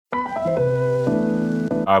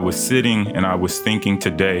I was sitting and I was thinking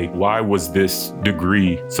today, why was this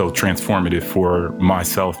degree so transformative for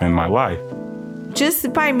myself and my life?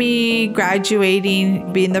 Just by me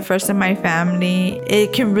graduating, being the first in my family,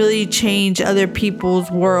 it can really change other people's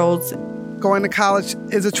worlds. Going to college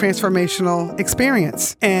is a transformational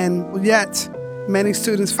experience, and yet many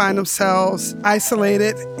students find themselves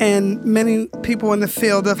isolated, and many people in the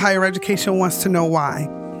field of higher education wants to know why.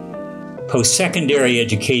 Post-secondary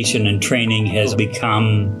education and training has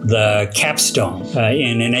become the capstone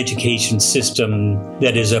in an education system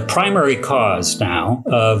that is a primary cause now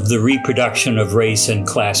of the reproduction of race and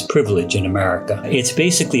class privilege in America. It's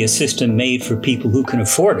basically a system made for people who can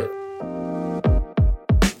afford it.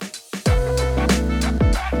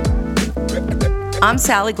 I'm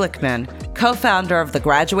Sally Glickman, co-founder of the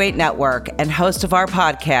Graduate Network and host of our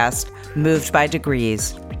podcast, Moved by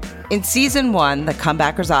Degrees. In Season 1, The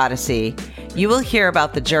Comebackers Odyssey, you will hear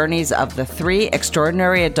about the journeys of the three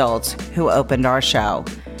extraordinary adults who opened our show,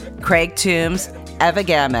 Craig Toombs, Eva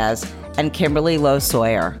Gamez, and Kimberly Lowe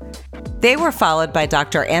Sawyer. They were followed by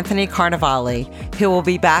Dr. Anthony Carnevale, who will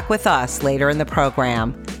be back with us later in the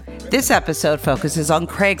program. This episode focuses on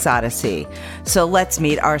Craig's Odyssey, so let's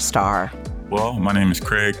meet our star. Well, my name is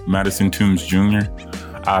Craig Madison Toombs Jr.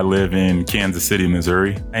 I live in Kansas City,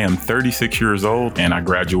 Missouri. I am 36 years old, and I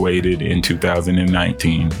graduated in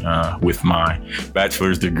 2019 with my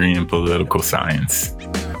bachelor's degree in political science.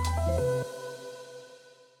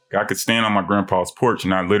 I could stand on my grandpa's porch,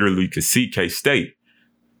 and I literally could see K-State.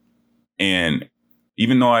 And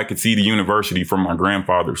even though I could see the university from my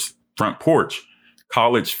grandfather's front porch,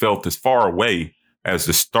 college felt as far away as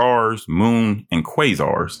the stars, moon, and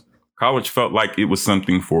quasars. College felt like it was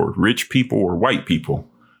something for rich people or white people.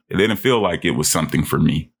 It didn't feel like it was something for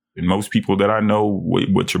me. And most people that I know,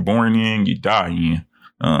 what you're born in, you die in.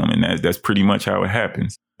 And that's pretty much how it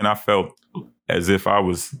happens. And I felt as if I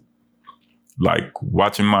was like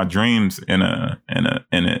watching my dreams in a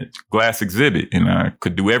glass exhibit, and I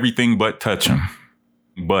could do everything but touch them.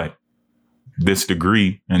 But this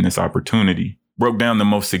degree and this opportunity broke down the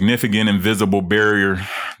most significant invisible barrier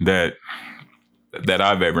that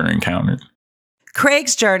I've ever encountered.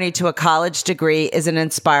 Craig's journey to a college degree is an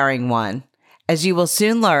inspiring one. As you will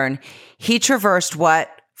soon learn, he traversed what,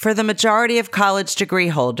 for the majority of college degree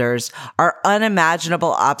holders, are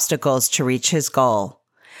unimaginable obstacles to reach his goal.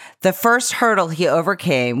 The first hurdle he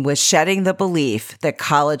overcame was shedding the belief that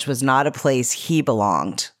college was not a place he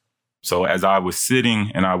belonged. So as I was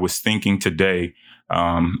sitting and I was thinking today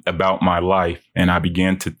about my life, and I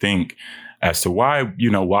began to think as to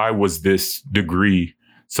why was this degree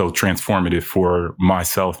so transformative for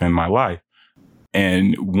myself and my life.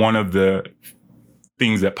 And one of the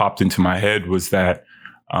things that popped into my head was that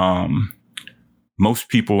most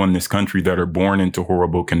people in this country that are born into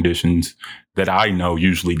horrible conditions that I know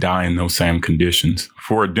usually die in those same conditions.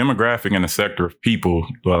 For a demographic and a sector of people,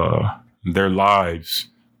 their lives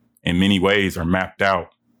in many ways are mapped out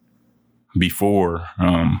before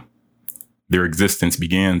their existence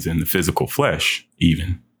begins in the physical flesh,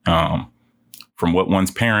 even. From what one's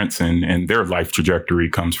parents and their life trajectory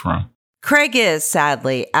comes from. Craig is,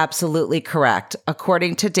 sadly, absolutely correct,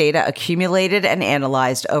 according to data accumulated and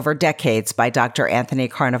analyzed over decades by Dr. Anthony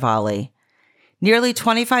Carnevale. Nearly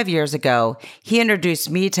 25 years ago, he introduced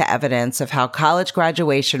me to evidence of how college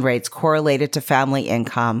graduation rates correlated to family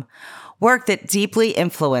income, work that deeply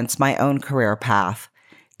influenced my own career path.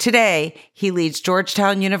 Today, he leads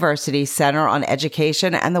Georgetown University's Center on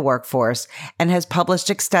Education and the Workforce and has published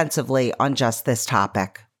extensively on just this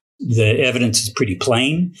topic. The evidence is pretty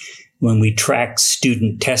plain. When we track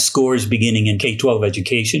student test scores beginning in K-12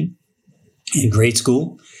 education, in grade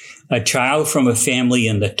school, a child from a family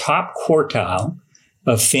in the top quartile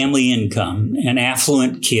of family income, an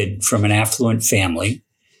affluent kid from an affluent family,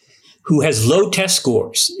 who has low test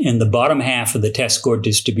scores in the bottom half of the test score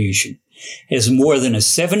distribution, has more than a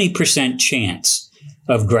 70% chance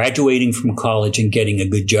of graduating from college and getting a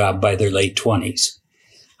good job by their late 20s.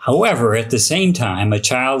 However, at the same time, a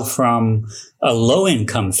child from a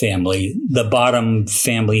low-income family, the bottom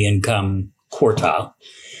family income quartile,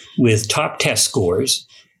 with top test scores,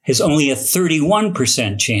 has only a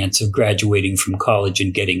 31% chance of graduating from college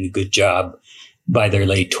and getting a good job by their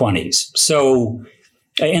late 20s. So,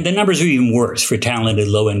 and the numbers are even worse for talented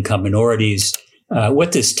low-income minorities.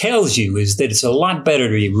 What this tells you is that it's a lot better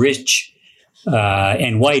to be rich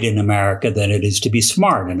and white in America than it is to be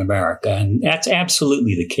smart in America. And that's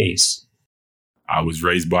absolutely the case. I was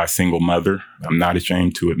raised by a single mother. I'm not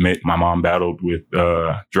ashamed to admit my mom battled with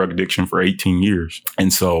drug addiction for 18 years.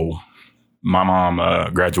 And so my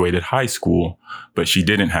mom graduated high school, but she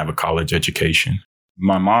didn't have a college education.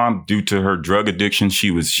 My mom, due to her drug addiction,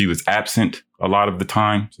 she was absent a lot of the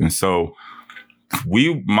time. And so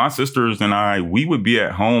my sisters and I, we would be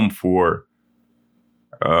at home for,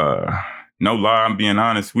 no lie, I'm being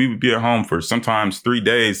honest, we would be at home for sometimes 3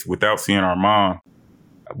 days without seeing our mom.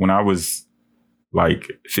 When I was like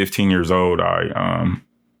 15 years old, I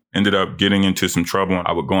ended up getting into some trouble.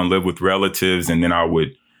 I would go and live with relatives, and then I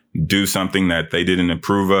would do something that they didn't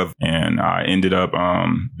approve of. And I ended up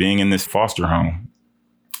being in this foster home.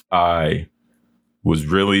 I was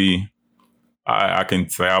really, I can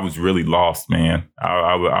say I was really lost, man.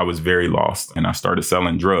 I was very lost, and I started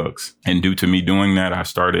selling drugs. And due to me doing that, I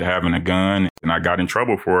started having a gun, and I got in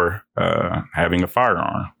trouble for having a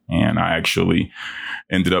firearm. And I actually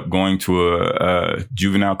ended up going to a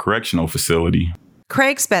juvenile correctional facility.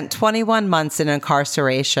 Craig spent 21 months in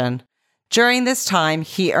incarceration. During this time,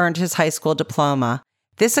 he earned his high school diploma.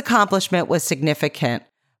 This accomplishment was significant,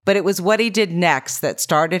 but it was what he did next that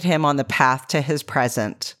started him on the path to his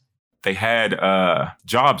present. They had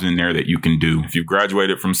jobs in there that you can do. If you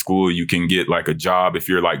graduated from school, you can get like a job if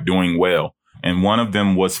you're like doing well. And one of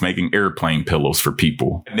them was making airplane pillows for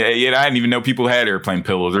people. And I didn't even know people had airplane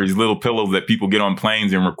pillows. There's these little pillows that people get on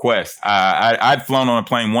planes and request. I'd flown on a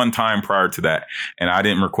plane one time prior to that, and I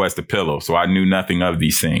didn't request a pillow, so I knew nothing of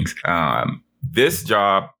these things. This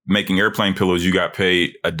job, making airplane pillows, you got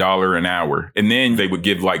paid $1 an hour. And then they would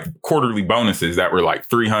give like quarterly bonuses that were like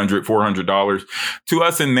 $300, $400. To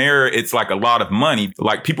us in there, it's like a lot of money.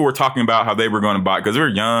 Like people were talking about how they were going to buy, because they're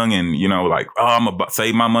young and, you know, like, oh, I'm going to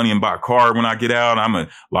save my money and buy a car when I get out. A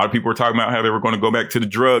lot of people were talking about how they were going to go back to the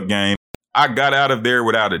drug game. I got out of there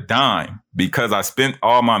without a dime because I spent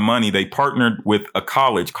all my money. They partnered with a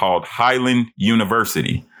college called Highland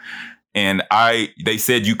University. And they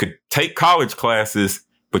said you could take college classes,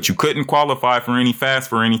 but you couldn't qualify for any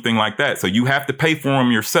FAFSA or anything like that. So you have to pay for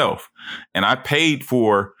them yourself. And I paid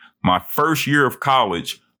for my first year of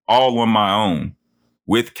college all on my own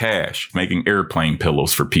with cash, making airplane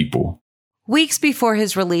pillows for people. Weeks before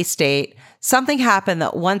his release date, something happened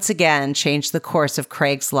that once again changed the course of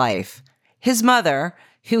Craig's life. His mother,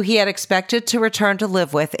 who he had expected to return to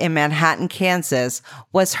live with in Manhattan, Kansas,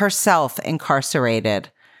 was herself incarcerated.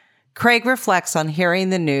 Craig reflects on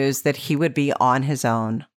hearing the news that he would be on his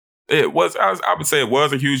own. I would say it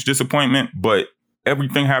was a huge disappointment, but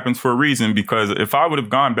everything happens for a reason, because if I would have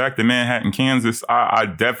gone back to Manhattan, Kansas, I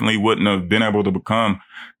definitely wouldn't have been able to become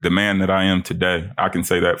the man that I am today. I can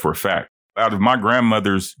say that for a fact. Out of my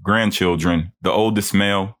grandmother's grandchildren, the oldest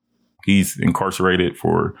male, he's incarcerated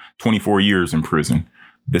for 24 years in prison.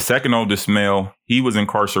 The second oldest male, he was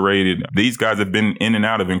incarcerated. These guys have been in and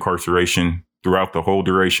out of incarceration throughout the whole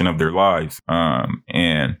duration of their lives.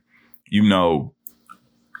 And, you know,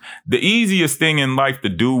 the easiest thing in life to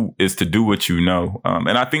do is to do what you know.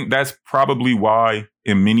 And I think that's probably why,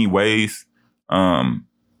 in many ways,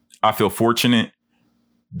 I feel fortunate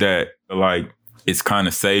that, like, it's kind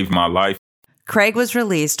of saved my life. Craig was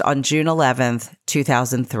released on June 11th,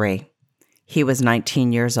 2003. He was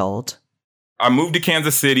 19 years old. I moved to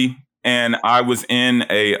Kansas City, and I was in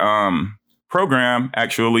a program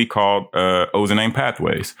actually called Ozaname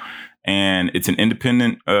Pathways. And it's an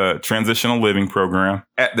independent transitional living program.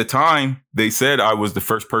 At the time, they said I was the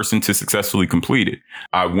first person to successfully complete it.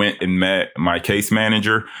 I went and met my case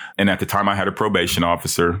manager. And at the time, I had a probation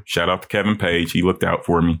officer. Shout out to Kevin Page. He looked out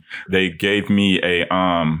for me. They gave me a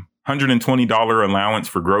 $120 allowance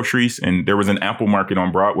for groceries. And there was an Apple Market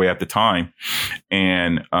on Broadway at the time.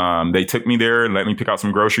 And they took me there and let me pick out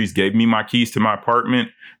some groceries, gave me my keys to my apartment,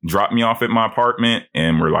 dropped me off at my apartment.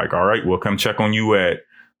 And we're like, all right, we'll come check on you at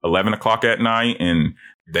 11 o'clock at night. And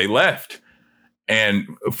they left. And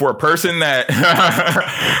for a person that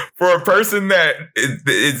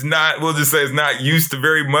is not, we'll just say is not used to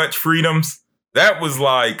very much freedoms, that was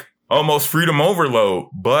like almost freedom overload.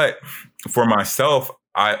 But for myself,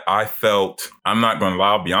 I felt, I'm not going to lie,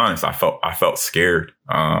 I'll be honest, I felt scared.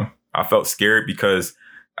 I felt scared because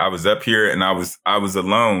I was up here and I was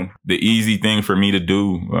alone. The easy thing for me to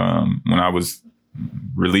do when I was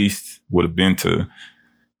released would have been to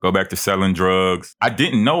go back to selling drugs. I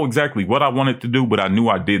didn't know exactly what I wanted to do, but I knew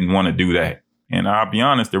I didn't want to do that. And I'll be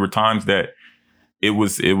honest, there were times that it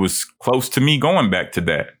was close to me going back to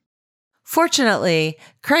that. Fortunately,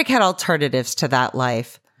 Craig had alternatives to that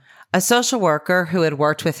life. A social worker who had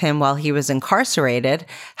worked with him while he was incarcerated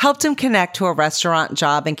helped him connect to a restaurant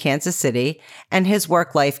job in Kansas City, and his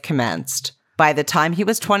work life commenced. By the time he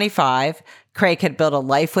was 25, Craig had built a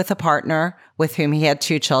life with a partner with whom he had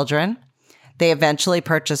 2 children. They eventually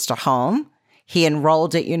purchased a home. He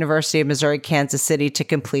enrolled at University of Missouri, Kansas City to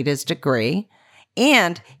complete his degree.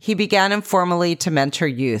 And he began informally to mentor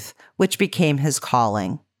youth which became his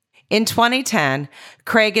calling. In 2010,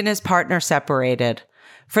 Craig and his partner separated.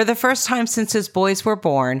 For the first time since his boys were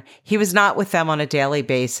born, he was not with them on a daily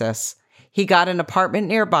basis. He got an apartment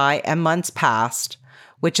nearby and months passed,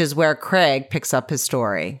 which is where Craig picks up his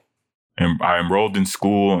story. And I enrolled in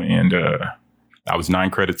school, and I was 9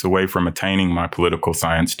 credits away from attaining my political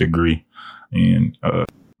science degree. And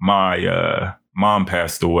my mom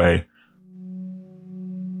passed away.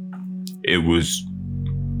 It was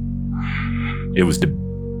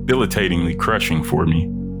debilitatingly crushing for me.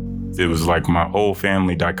 It was like my whole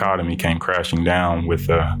family dichotomy came crashing down with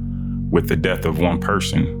the death of one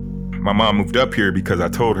person. My mom moved up here because I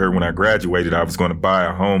told her when I graduated I was going to buy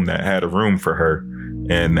a home that had a room for her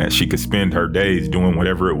and that she could spend her days doing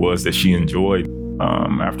whatever it was that she enjoyed.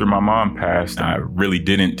 After my mom passed, I really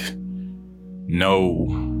didn't know,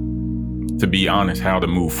 to be honest, how to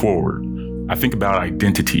move forward. I think about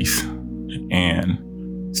identities, and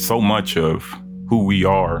so much of who we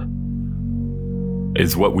are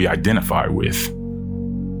is what we identify with.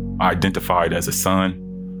 I identified as a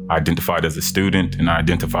son, I identified as a student, and I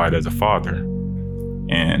identified as a father.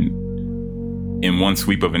 And in one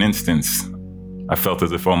sweep of an instance, I felt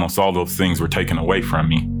as if almost all those things were taken away from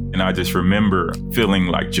me. And I just remember feeling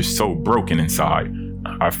like just so broken inside.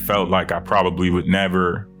 I felt like I probably would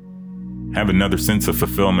never have another sense of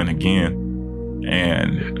fulfillment again.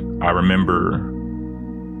 And I remember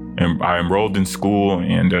I enrolled in school,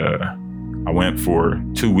 and I went for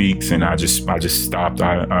 2 weeks, and I just stopped.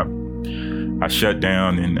 I shut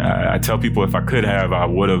down, and I tell people if I could have, I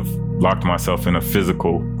would have locked myself in a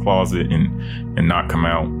physical closet and not come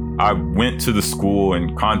out. I went to the school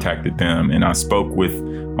and contacted them, and I spoke with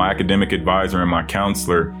my academic advisor and my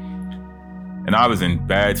counselor, and I was in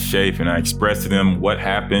bad shape, and I expressed to them what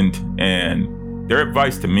happened, and their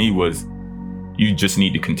advice to me was, you just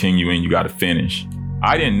need to continue and you got to finish.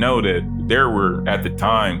 I didn't know that there were, at the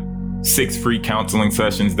time, 6 free counseling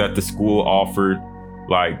sessions that the school offered.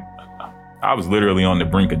 Like, I was literally on the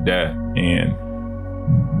brink of death, and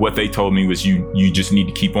what they told me was you just need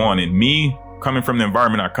to keep on. And me, coming from the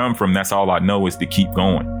environment I come from, that's all I know is to keep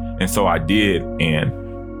going. And so I did, and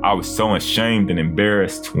I was so ashamed and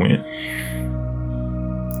embarrassed when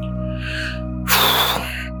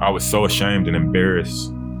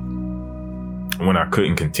I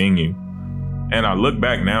couldn't continue. And I look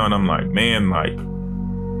back now and I'm like, man, like,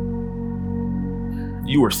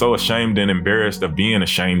 you were so ashamed and embarrassed of being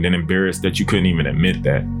ashamed and embarrassed that you couldn't even admit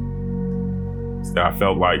that. So I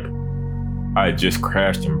felt like I had just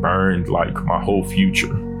crashed and burned like my whole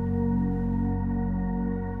future.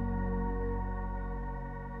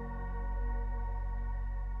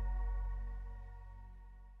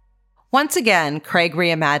 Once again, Craig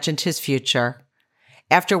reimagined his future.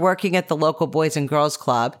 After working at the local Boys and Girls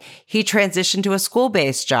Club, he transitioned to a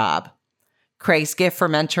school-based job. Craig's gift for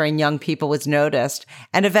mentoring young people was noticed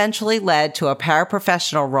and eventually led to a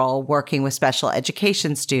paraprofessional role working with special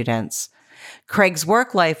education students. Craig's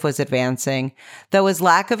work life was advancing, though his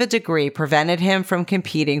lack of a degree prevented him from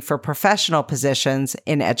competing for professional positions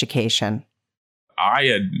in education. I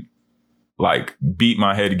had beat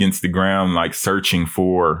my head against the ground, searching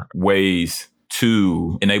for ways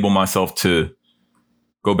to enable myself to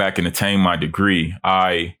go back and attain my degree.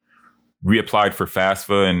 I reapplied for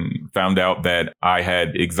FAFSA and found out that I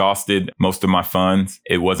had exhausted most of my funds.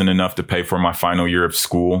 It wasn't enough to pay for my final year of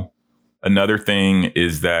school. Another thing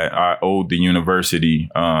is that I owed the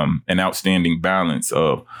university an outstanding balance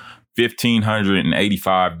of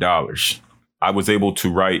 $1,585. I was able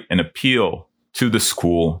to write an appeal to the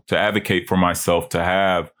school to advocate for myself to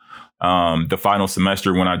have the final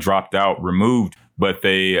semester when I dropped out removed, but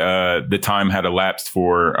the time had elapsed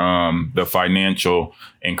for the financial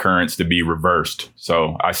incurrence to be reversed.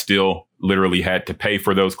 So I still literally had to pay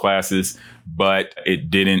for those classes, but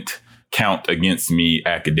it didn't count against me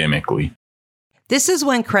academically. This is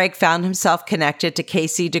when Craig found himself connected to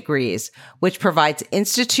KC Degrees, which provides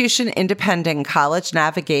institution-independent college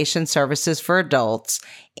navigation services for adults,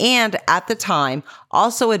 and at the time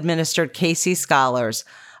also administered KC Scholars,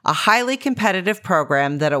 a highly competitive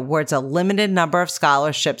program that awards a limited number of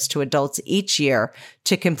scholarships to adults each year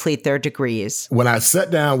to complete their degrees. When I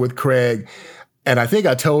sat down with Craig, and I think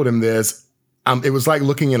I told him this, it was like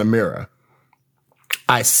looking in a mirror.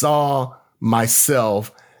 I saw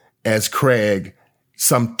myself as Craig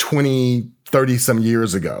some 20, 30 some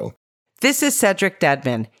years ago. This is Cedric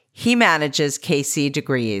Dedman. He manages KC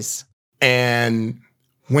Degrees. And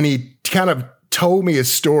when he kind of told me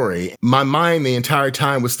his story, my mind the entire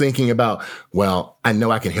time was thinking about, well, I know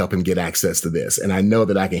I can help him get access to this, and I know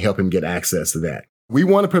that I can help him get access to that. We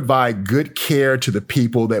want to provide good care to the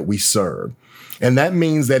people that we serve. And that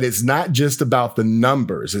means that it's not just about the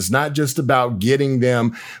numbers. It's not just about getting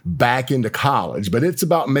them back into college, but it's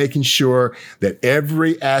about making sure that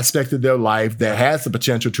every aspect of their life that has the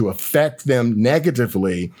potential to affect them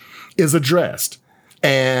negatively is addressed.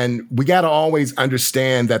 And we got to always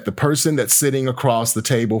understand that the person that's sitting across the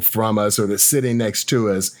table from us or that's sitting next to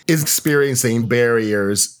us is experiencing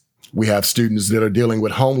barriers. We have students that are dealing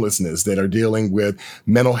with homelessness, that are dealing with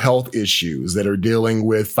mental health issues, that are dealing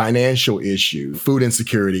with financial issues, food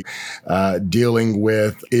insecurity, dealing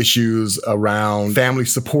with issues around family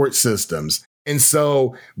support systems. And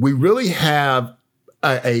so we really have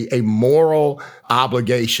a moral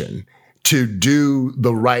obligation to do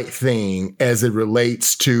the right thing as it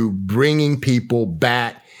relates to bringing people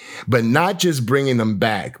back, but not just bringing them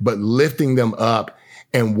back, but lifting them up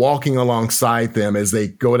and walking alongside them as they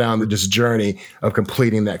go down this journey of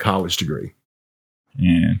completing that college degree.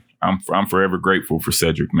 Yeah, I'm forever grateful for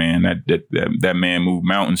Cedric, man. That man moved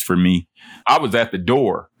mountains for me. I was at the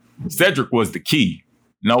door. Cedric was the key.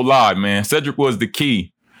 No lie, man. Cedric was the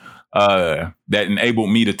key that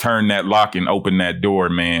enabled me to turn that lock and open that door,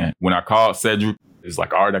 man. When I called Cedric, it's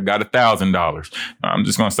like, all right, I got $1,000. I'm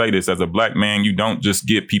just going to say this as a Black man, you don't just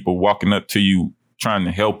get people walking up to you trying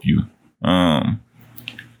to help you.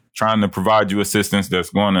 Trying to provide you assistance that's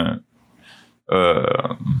going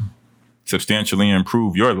to substantially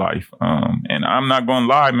improve your life. And I'm not going to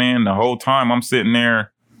lie, man, the whole time I'm sitting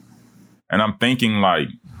there and I'm thinking, like,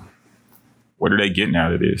 what are they getting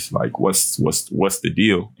out of this? Like, what's the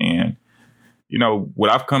deal? And, you know,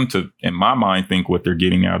 what I've come to, in my mind, think what they're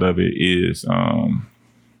getting out of it is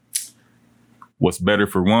what's better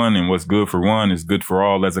for one and what's good for one is good for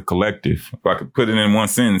all as a collective. If I could put it in one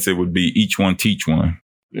sentence, it would be each one teach one.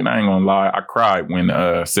 And I ain't gonna lie, I cried when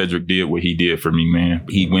Cedric did what he did for me, man.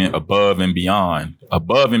 He went above and beyond,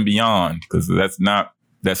 because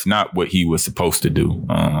that's not what he was supposed to do.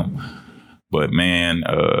 But man,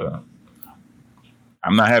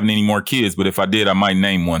 I'm not having any more kids, but if I did, I might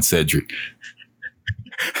name one Cedric.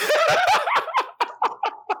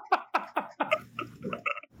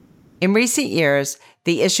 In recent years,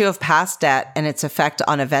 the issue of past debt and its effect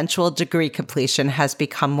on eventual degree completion has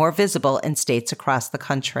become more visible in states across the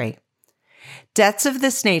country. Debts of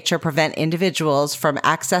this nature prevent individuals from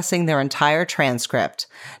accessing their entire transcript,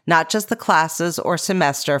 not just the classes or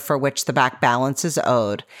semester for which the back balance is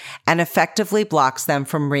owed, and effectively blocks them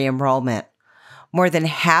from re-enrollment. More than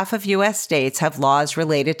half of U.S. states have laws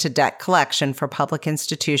related to debt collection for public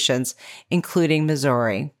institutions, including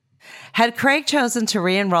Missouri. Had Craig chosen to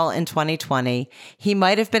re-enroll in 2020, he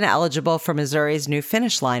might have been eligible for Missouri's new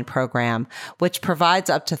Finish Line program, which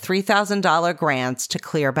provides up to $3,000 grants to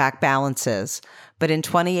clear back balances. But in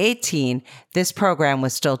 2018, this program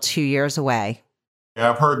was still 2 years away.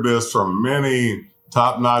 I've heard this from many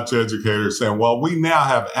top-notch educators saying, well, we now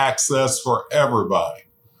have access for everybody.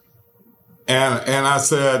 And I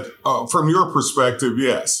said, from your perspective,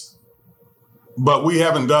 yes. But we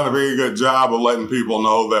haven't done a very good job of letting people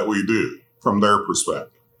know that we do from their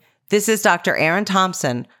perspective. This is Dr. Aaron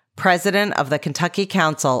Thompson, president of the Kentucky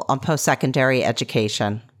Council on Post-Secondary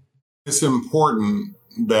Education. It's important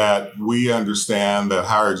that we understand that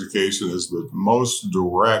higher education is the most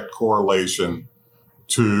direct correlation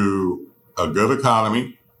to a good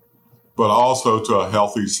economy, but also to a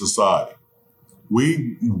healthy society.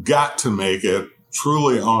 We got to make it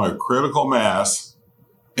truly on a critical mass.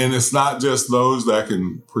 And it's not just those that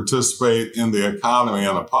can participate in the economy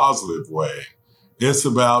in a positive way. It's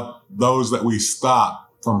about those that we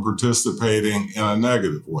stop from participating in a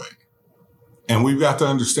negative way. And we've got to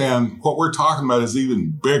understand what we're talking about is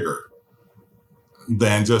even bigger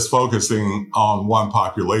than just focusing on one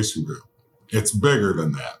population group. It's bigger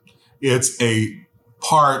than that. It's a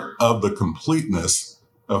part of the completeness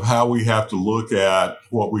of how we have to look at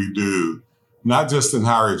what we do, not just in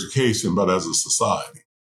higher education, but as a society.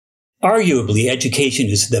 Arguably, education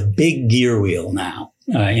is the big gear wheel now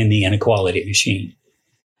in the inequality machine.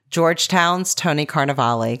 Georgetown's Tony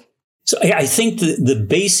Carnevale. So I think the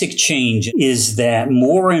basic change is that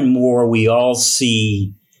more and more we all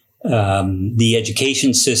see the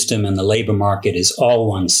education system and the labor market as all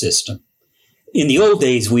one system. In the old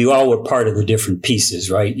days, we all were part of the different pieces,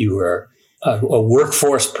 right? You were a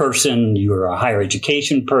workforce person, you were a higher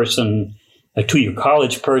education person, a two-year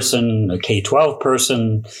college person, a K-12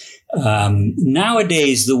 person.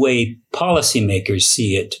 Nowadays, the way policymakers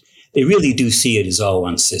see it, they really do see it as all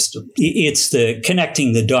one system. It's the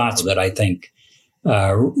connecting the dots that I think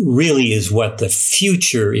really is what the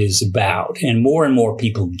future is about. And more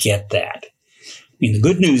people get that. mean, the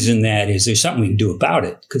good news in that is there's something we can do about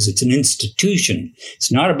it because it's an institution.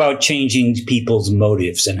 It's not about changing people's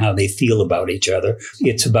motives and how they feel about each other.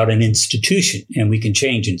 It's about an institution, and we can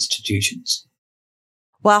change institutions.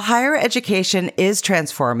 While higher education is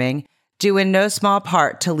transforming, due in no small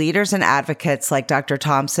part to leaders and advocates like Dr.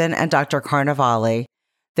 Thompson and Dr. Carnevale,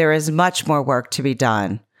 there is much more work to be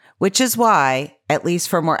done, which is why, at least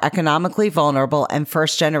for more economically vulnerable and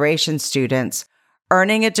first-generation students,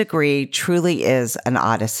 earning a degree truly is an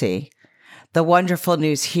odyssey. The wonderful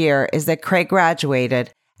news here is that Craig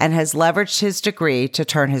graduated and has leveraged his degree to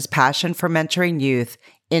turn his passion for mentoring youth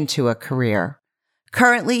into a career.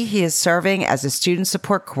 Currently, he is serving as a student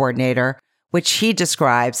support coordinator, which he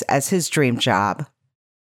describes as his dream job.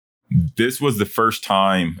 This was the first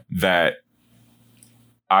time that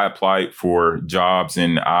I applied for jobs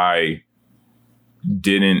and I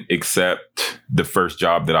didn't accept the first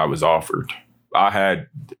job that I was offered. I had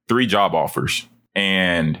 3 job offers,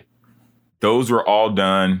 and those were all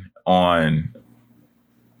done on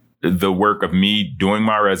the work of me doing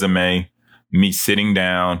my resume, me sitting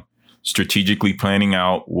down, strategically planning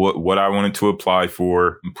out what I wanted to apply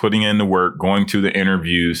for, putting in the work, going to the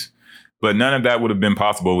interviews. But none of that would have been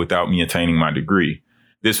possible without me attaining my degree.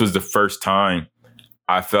 This was the first time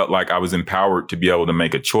I felt like I was empowered to be able to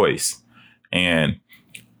make a choice. And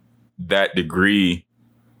that degree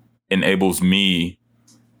enables me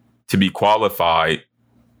to be qualified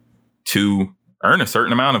to earn a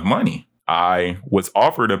certain amount of money. I was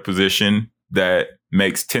offered a position that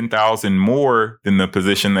makes $10,000 more than the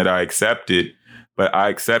position that I accepted, but I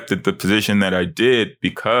accepted the position that I did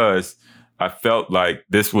because I felt like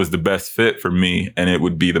this was the best fit for me and it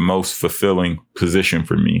would be the most fulfilling position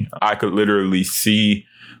for me. I could literally see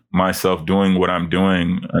myself doing what I'm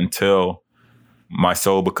doing until my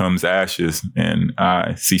soul becomes ashes and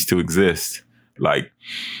I cease to exist.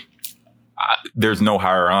 There's no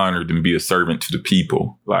higher honor than be a servant to the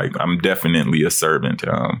people. I'm definitely a servant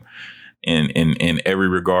in every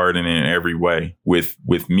regard and in every way.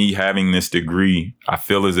 With me having this degree, I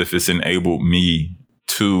feel as if it's enabled me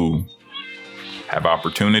to have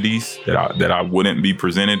opportunities that I wouldn't be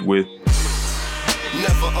presented with.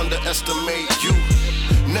 Never underestimate you.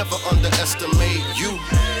 Never underestimate you.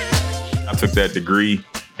 I took that degree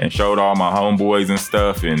and showed all my homeboys and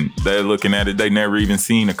stuff, and they're looking at it. They never even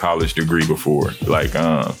seen a college degree before.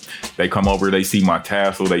 They come over, they see my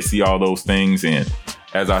tassel, they see all those things. And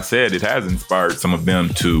as I said, it has inspired some of them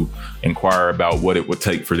to inquire about what it would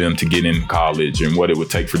take for them to get in college and what it would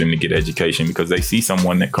take for them to get education, because they see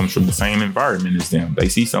someone that comes from the same environment as them. They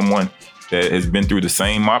see someone that has been through the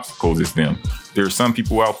same obstacles as them. There are some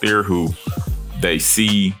people out there who they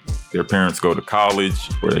see their parents go to college,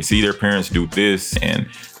 or they see their parents do this, and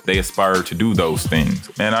they aspire to do those things.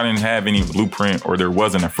 And I didn't have any blueprint, or there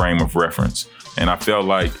wasn't a frame of reference. And I felt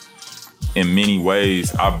like in many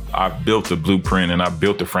ways, I've built a blueprint and I've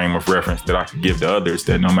built a frame of reference that I could give to others,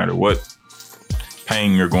 that no matter what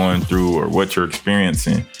pain you're going through or what you're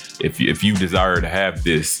experiencing, if you desire to have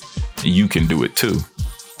this, you can do it too.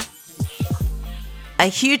 A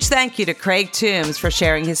huge thank you to Craig Toombs for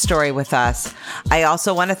sharing his story with us. I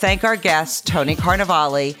also want to thank our guests, Tony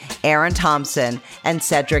Carnevale, Aaron Thompson, and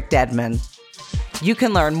Cedric Dedman. You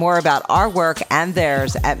can learn more about our work and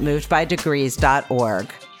theirs at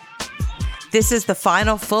movedbydegrees.org. This is the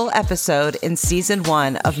final full episode in Season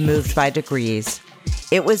 1 of Moved by Degrees.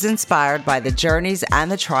 It was inspired by the journeys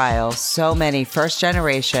and the trials so many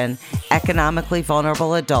first-generation, economically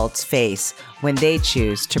vulnerable adults face when they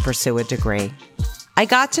choose to pursue a degree. I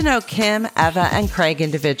got to know Kim, Eva, and Craig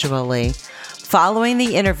individually. Following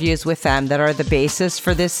the interviews with them that are the basis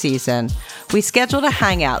for this season, we scheduled a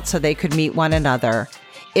hangout so they could meet one another.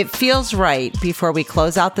 It feels right before we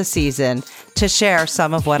close out the season to share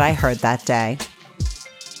some of what I heard that day.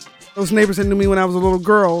 Those neighbors that knew me when I was a little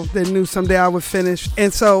girl, they knew someday I would finish.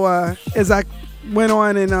 And so as I went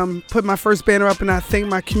on and put my first banner up and I thanked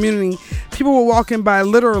my community, people were walking by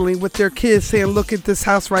literally with their kids saying, "Look at this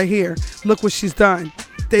house right here. Look what she's done."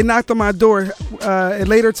 They knocked on my door at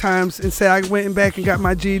later times and said, "I went back and got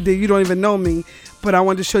my GED. You don't even know me, but I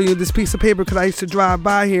wanted to show you this piece of paper because I used to drive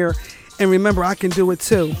by here and remember I can do it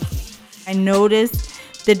too." I noticed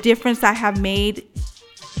the difference I have made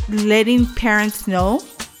letting parents know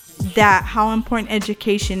that how important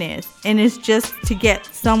education is, and it's just to get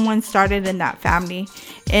someone started in that family,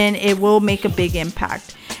 and it will make a big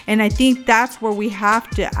impact. And I think that's where we have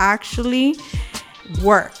to actually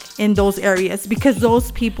work in those areas, because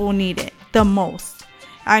those people need it the most.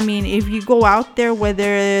 I mean, if you go out there,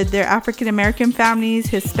 whether they're African American families,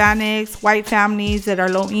 Hispanics, white families that are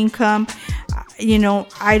low income,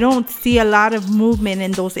 I don't see a lot of movement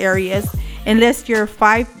in those areas. unless you're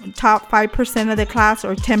top 5% of the class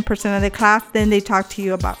or 10% of the class, then they talk to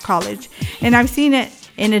you about college. And I've seen it,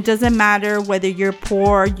 and it doesn't matter whether you're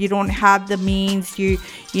poor, you don't have the means,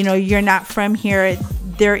 you're not from here.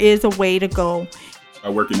 There is a way to go. I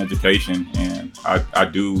work in education, and I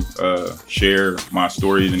do share my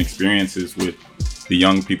stories and experiences with the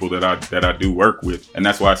young people that I do work with. And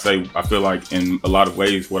that's why I say I feel like in a lot of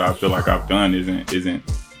ways what I feel like I've done isn't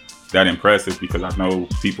that impressive, because I know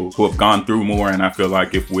people who have gone through more, and I feel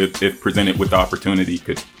like if presented with the opportunity,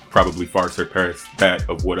 could probably far surpass that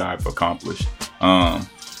of what I've accomplished.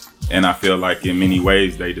 And I feel like in many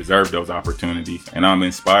ways they deserve those opportunities, and I'm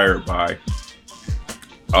inspired by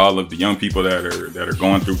all of the young people that are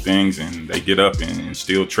going through things, and they get up and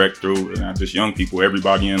still trek through. And not just young people,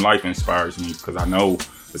 everybody in life inspires me, because I know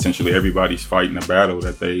essentially everybody's fighting a battle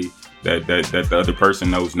that the other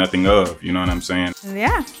person knows nothing of. You know what I'm saying?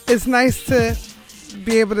 Yeah. It's nice to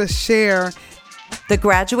be able to share. The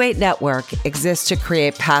Graduate Network exists to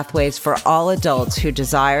create pathways for all adults who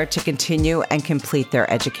desire to continue and complete their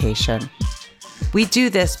education. We do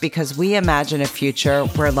this because we imagine a future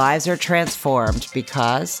where lives are transformed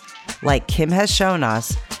because, like Kim has shown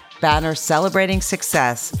us, banners celebrating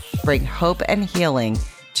success bring hope and healing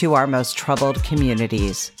to our most troubled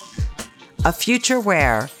communities. A future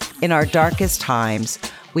where, in our darkest times,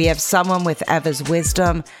 we have someone with Eva's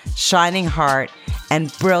wisdom, shining heart,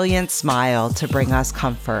 and brilliant smile to bring us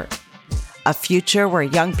comfort. A future where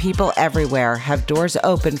young people everywhere have doors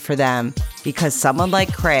open for them because someone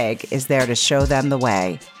like Craig is there to show them the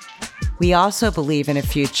way. We also believe in a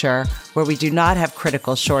future where we do not have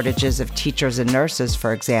critical shortages of teachers and nurses,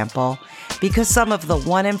 for example, because some of the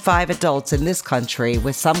 1 in 5 adults in this country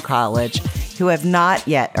with some college who have not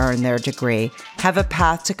yet earned their degree have a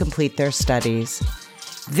path to complete their studies.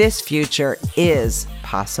 This future is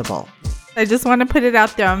possible. I just want to put it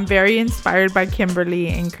out there. I'm very inspired by Kimberly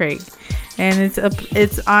and Craig. And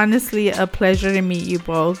it's honestly a pleasure to meet you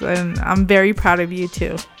both. And I'm very proud of you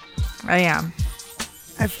too. I am.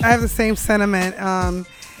 I have the same sentiment. I'm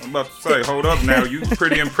about to say, hold up now. You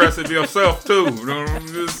pretty impressive yourself too.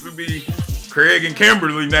 This to be Craig and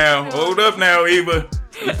Kimberly now. Hold up now, Eva.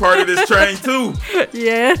 You're part of this train too.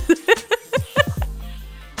 Yes.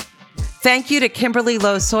 Thank you to Kimberly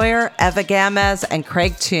Lowe-Sawyer, Eva Gamez, and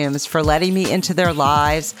Craig Toombs for letting me into their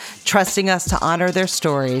lives, trusting us to honor their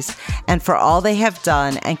stories, and for all they have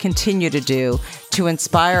done and continue to do to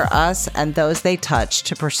inspire us and those they touch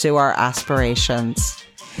to pursue our aspirations.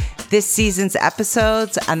 This season's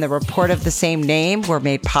episodes and the report of the same name were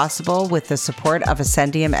made possible with the support of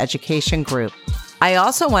Ascendium Education Group. I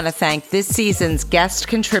also want to thank this season's guest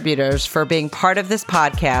contributors for being part of this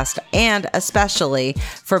podcast, and especially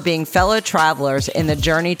for being fellow travelers in the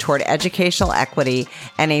journey toward educational equity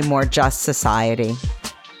and a more just society.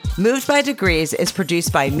 Moved by Degrees is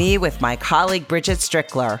produced by me with my colleague Bridget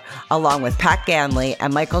Strickler, along with Pat Ganley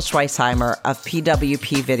and Michael Schweisheimer of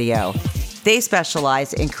PWP Video. They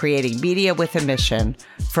specialize in creating media with a mission.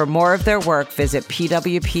 For more of their work, visit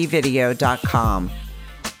pwpvideo.com.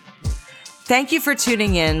 Thank you for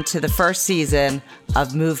tuning in to the first season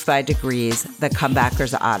of Moved by Degrees, The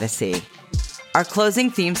Comebacker's Odyssey. Our closing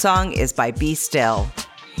theme song is by Be Still.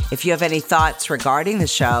 If you have any thoughts regarding the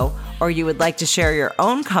show, or you would like to share your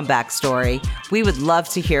own comeback story, we would love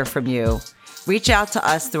to hear from you. Reach out to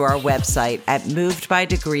us through our website at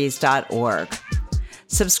movedbydegrees.org.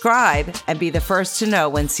 Subscribe and be the first to know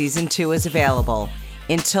when Season 2 is available.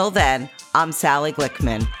 Until then, I'm Sally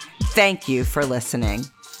Glickman. Thank you for listening.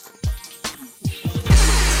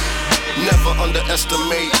 Never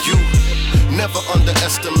underestimate you. Never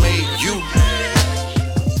underestimate you.